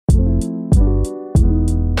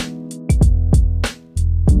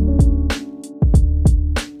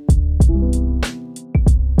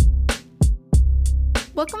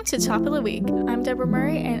Welcome to Top of the Week. I'm Deborah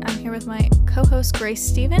Murray, and I'm here with my co-host Grace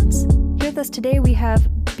Stevens. Here with us today we have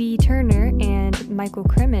B. Turner and Michael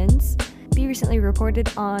Crimmins. B recently reported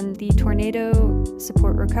on the Tornado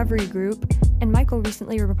Support Recovery Group, and Michael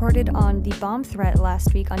recently reported on the bomb threat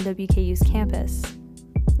last week on WKU's campus.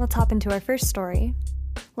 Let's hop into our first story.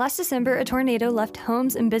 Last December, a tornado left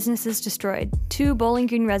homes and businesses destroyed. 2 Bowling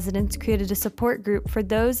Green residents created a support group for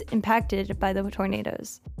those impacted by the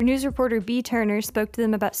tornadoes. News reporter B. Turner spoke to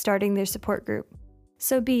them about starting their support group.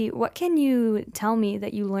 So B, what can you tell me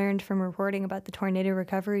that you learned from reporting about the Tornado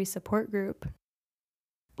Recovery Support Group?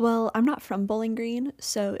 Well, I'm not from Bowling Green,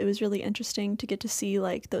 so it was really interesting to get to see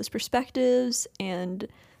those perspectives and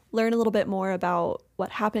learn a little bit more about what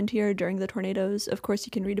happened here during the tornadoes. Of course,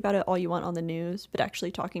 you can read about it all you want on the news, but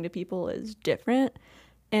actually talking to people is different.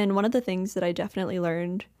 And one of the things that I definitely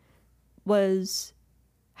learned was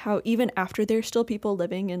how even after there's still people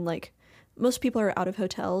living in most people are out of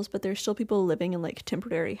hotels, but there's still people living in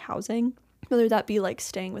temporary housing, whether that be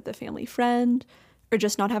staying with a family friend or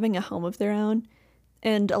just not having a home of their own.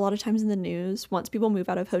 And a lot of times in the news, once people move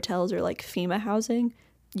out of hotels or FEMA housing,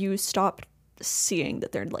 you stop seeing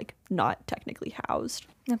that they're not technically housed.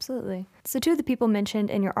 Absolutely. So 2 of the people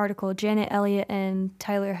mentioned in your article, Janet Elliott and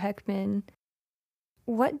Tyler Heckman,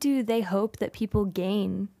 what do they hope that people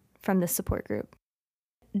gain from this support group?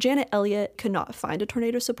 Janet Elliott could not find a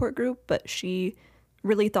tornado support group, but she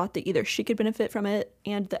really thought that either she could benefit from it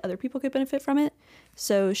and that other people could benefit from it.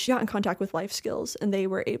 So she got in contact with Life Skills, and they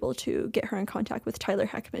were able to get her in contact with Tyler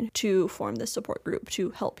Heckman to form this support group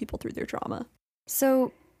to help people through their trauma.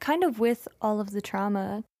 So kind of with all of the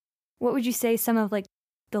trauma, what would you say some of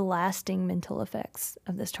the lasting mental effects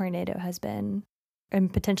of this tornado has been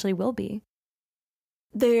and potentially will be?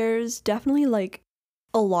 There's definitely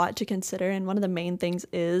a lot to consider, and one of the main things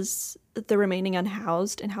is the remaining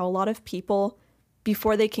unhoused and how a lot of people,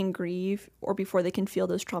 before they can grieve or before they can feel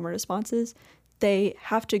those trauma responses, they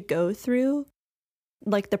have to go through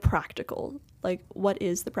the practical, what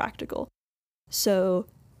is the practical. So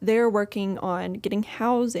they're working on getting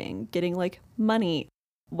housing, getting money.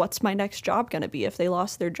 What's my next job going to be if they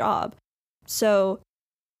lost their job? So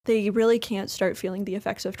they really can't start feeling the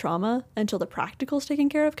effects of trauma until the practical's taken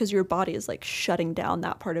care of, because your body is shutting down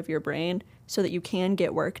that part of your brain so that you can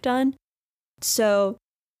get work done. So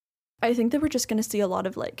I think that we're just going to see a lot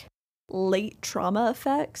of late trauma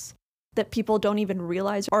effects that people don't even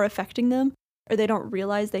realize are affecting them, or they don't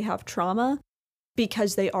realize they have trauma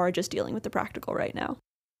because they are just dealing with the practical right now.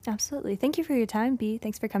 Absolutely. Thank you for your time, B.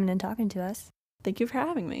 Thanks for coming and talking to us. Thank you for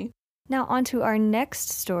having me. Now on to our next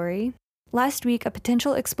story. Last week, a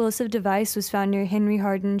potential explosive device was found near Henry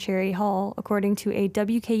Hardin Cherry Hall, according to a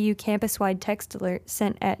WKU campus-wide text alert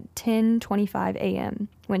sent at 10:25 a.m.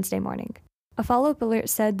 Wednesday morning. A follow-up alert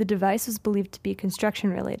said the device was believed to be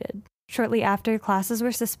construction-related. Shortly after, classes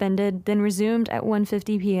were suspended, then resumed at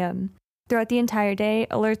 1:50 p.m. Throughout the entire day,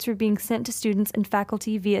 alerts were being sent to students and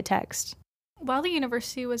faculty via text. While the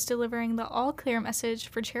university was delivering the all-clear message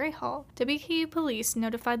for Cherry Hall, WKU police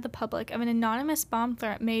notified the public of an anonymous bomb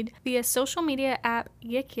threat made via social media app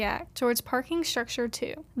Yik Yak towards Parking Structure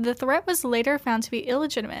 2. The threat was later found to be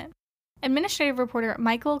illegitimate. Administrative reporter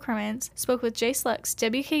Michael Crimmins spoke with Jace Lux,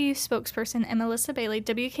 WKU spokesperson, and Melissa Bailey,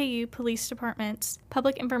 WKU Police Department's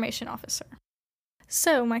Public Information Officer.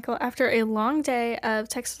 So, Michael, after a long day of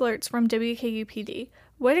text alerts from WKU PD,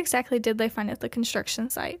 what exactly did they find at the construction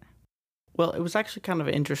site? Well, it was actually kind of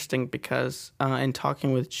interesting because in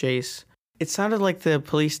talking with Jace, it sounded like the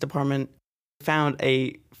police department found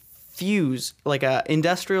a fuse, a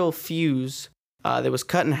industrial fuse that was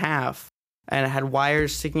cut in half, and it had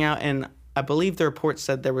wires sticking out, and I believe the report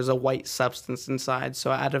said there was a white substance inside.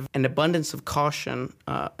 So out of an abundance of caution,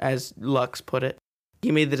 as Lux put it,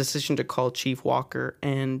 he made the decision to call Chief Walker,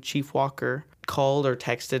 and Chief Walker called or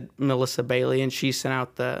texted Melissa Bailey, and she sent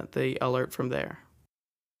out the alert from there.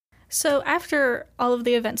 So after all of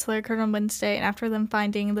the events that occurred on Wednesday and after them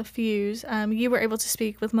finding the fuse, you were able to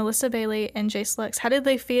speak with Melissa Bailey and Jace Lux. How did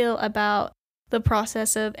they feel about the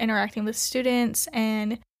process of interacting with students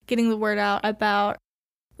and getting the word out about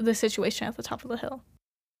the situation at the top of the hill?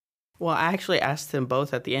 Well, I actually asked them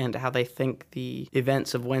both at the end how they think the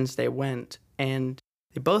events of Wednesday went, and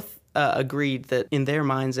they both agreed that in their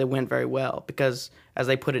minds it went very well because, as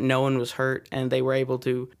they put it, no one was hurt and they were able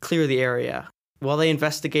to clear the area while they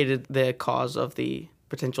investigated the cause of the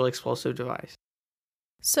potential explosive device.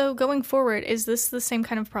 So going forward, is this the same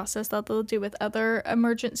kind of process that they'll do with other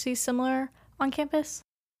emergencies similar on campus?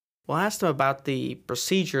 Well, I asked them about the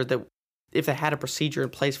procedure, that if they had a procedure in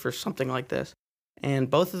place for something like this, and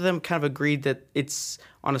both of them kind of agreed that it's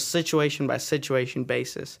on a situation-by-situation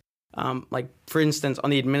basis. Like, for instance, on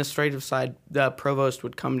the administrative side, the provost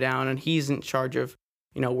would come down, and he's in charge of,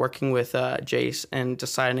 working with Jace and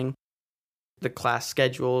deciding the class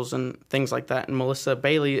schedules and things like that. And Melissa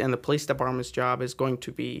Bailey and the police department's job is going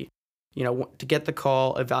to be, to get the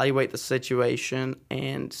call, evaluate the situation,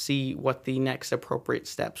 and see what the next appropriate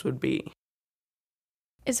steps would be.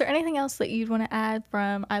 Is there anything else that you'd want to add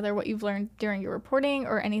from either what you've learned during your reporting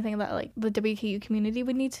or anything that like the WKU community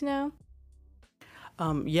would need to know?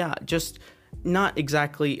 Yeah, just not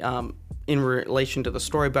exactly in relation to the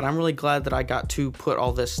story, but I'm really glad that I got to put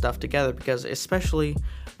all this stuff together, because especially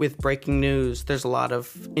with breaking news, there's a lot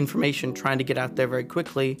of information trying to get out there very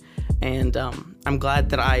quickly, and I'm glad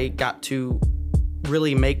that I got to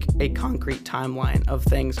really make a concrete timeline of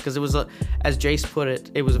things, because it was, as Jace put it,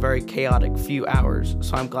 it was a very chaotic few hours,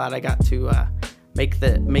 so I'm glad I got to make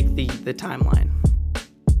the timeline.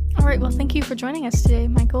 All right, well, thank you for joining us today,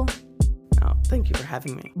 Michael. Oh, thank you for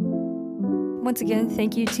having me. Once again,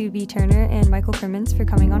 thank you to B. Turner and Michael Crimmins for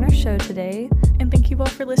coming on our show today. And thank you all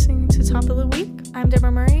for listening to Top of the Week. I'm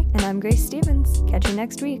Deborah Murray. And I'm Grace Stevens. Catch you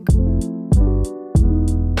next week.